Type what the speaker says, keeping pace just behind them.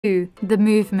2. The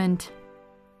movement.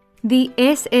 The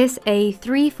SSA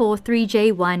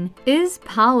 343J1 is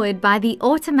powered by the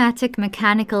automatic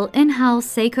mechanical in-house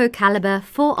Seiko caliber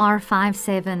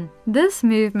 4R57. This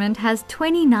movement has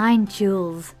 29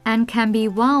 joules and can be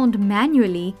wound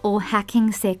manually or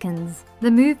hacking seconds. The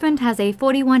movement has a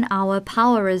 41-hour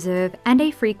power reserve and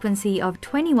a frequency of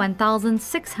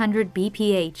 21,600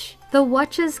 bph. The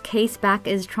watch's case back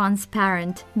is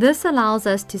transparent. This allows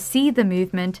us to see the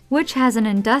movement, which has an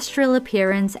industrial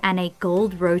appearance and a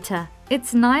gold rotor.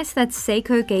 It's nice that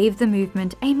Seiko gave the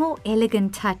movement a more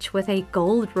elegant touch with a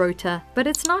gold rotor, but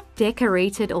it's not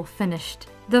decorated or finished.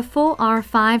 The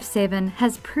 4R57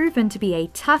 has proven to be a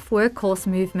tough workhorse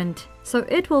movement, so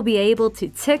it will be able to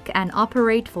tick and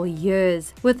operate for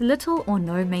years with little or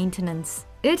no maintenance.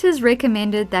 It is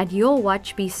recommended that your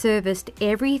watch be serviced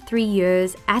every 3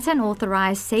 years at an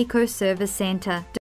authorized Seiko service center.